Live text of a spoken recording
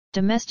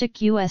Domestic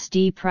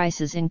USD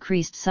prices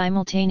increased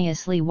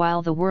simultaneously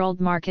while the world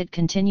market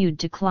continued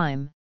to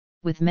climb,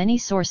 with many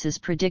sources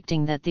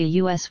predicting that the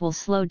US will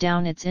slow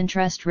down its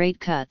interest rate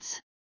cuts.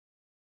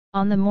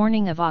 On the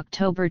morning of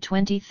October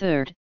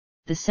 23,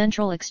 the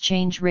central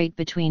exchange rate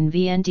between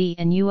VND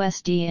and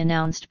USD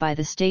announced by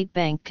the state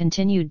bank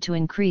continued to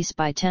increase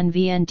by 10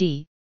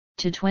 VND,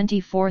 to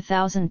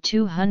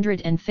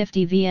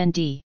 24,250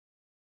 VND.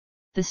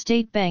 The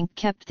state bank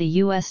kept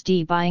the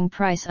USD buying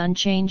price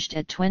unchanged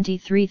at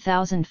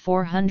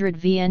 23,400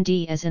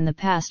 VND as in the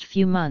past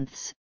few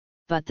months,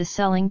 but the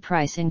selling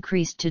price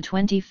increased to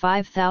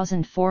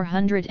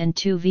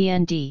 25,402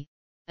 VND,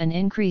 an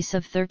increase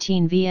of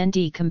 13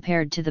 VND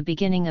compared to the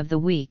beginning of the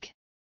week.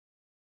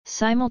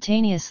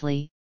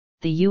 Simultaneously,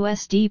 the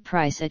USD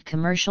price at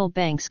commercial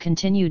banks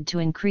continued to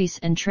increase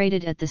and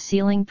traded at the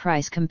ceiling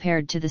price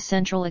compared to the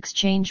central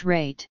exchange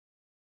rate.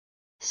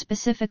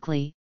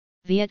 Specifically,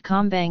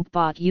 Vietcombank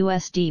bought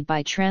USD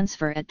by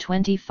transfer at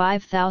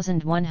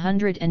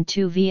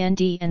 25,102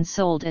 VND and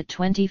sold at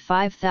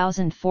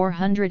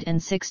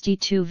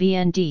 25,462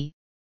 VND,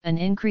 an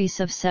increase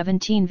of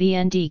 17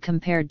 VND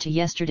compared to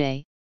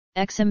yesterday.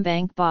 Exim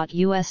Bank bought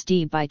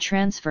USD by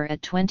transfer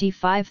at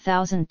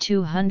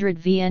 25,200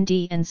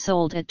 VND and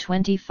sold at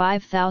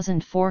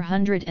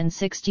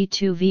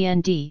 25,462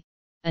 VND,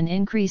 an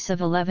increase of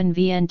 11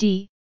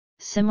 VND.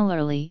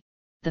 Similarly,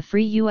 the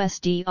free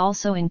USD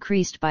also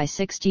increased by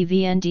 60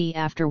 VND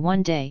after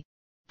one day,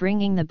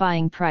 bringing the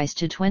buying price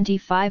to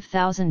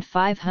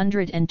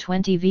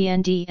 25,520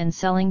 VND and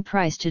selling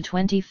price to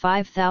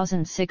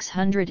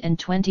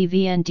 25,620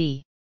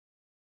 VND.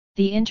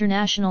 The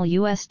international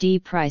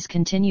USD price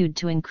continued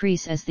to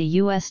increase as the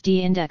USD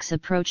index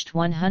approached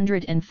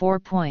 104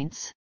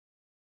 points.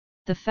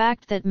 The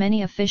fact that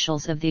many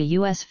officials of the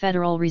U.S.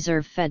 Federal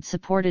Reserve Fed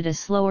supported a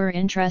slower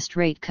interest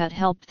rate cut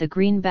helped the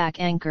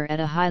greenback anchor at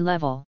a high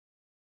level.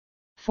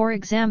 For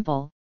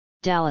example,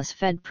 Dallas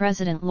Fed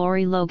President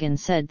Lori Logan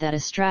said that a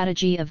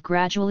strategy of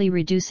gradually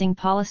reducing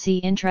policy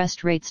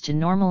interest rates to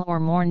normal or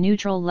more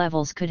neutral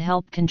levels could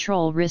help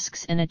control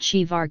risks and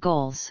achieve our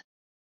goals.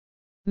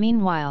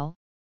 Meanwhile,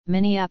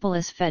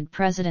 Minneapolis Fed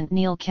President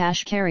Neil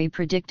Kashkari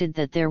predicted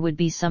that there would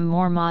be some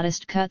more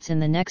modest cuts in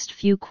the next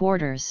few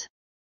quarters.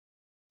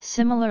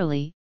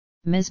 Similarly,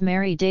 Ms.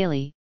 Mary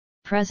Daly,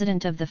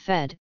 president of the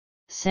Fed,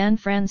 San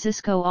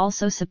Francisco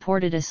also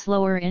supported a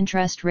slower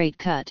interest rate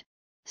cut.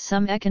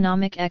 Some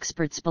economic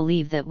experts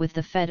believe that with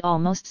the Fed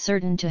almost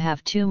certain to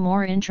have two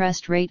more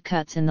interest rate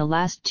cuts in the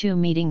last two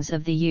meetings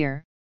of the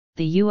year,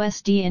 the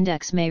USD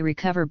index may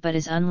recover but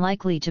is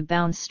unlikely to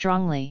bounce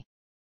strongly.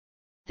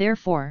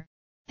 Therefore,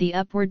 the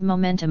upward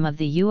momentum of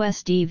the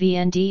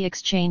USD-VND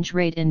exchange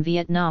rate in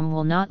Vietnam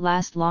will not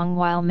last long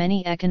while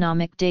many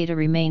economic data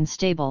remain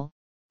stable.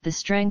 The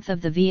strength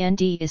of the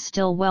VND is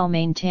still well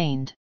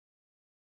maintained.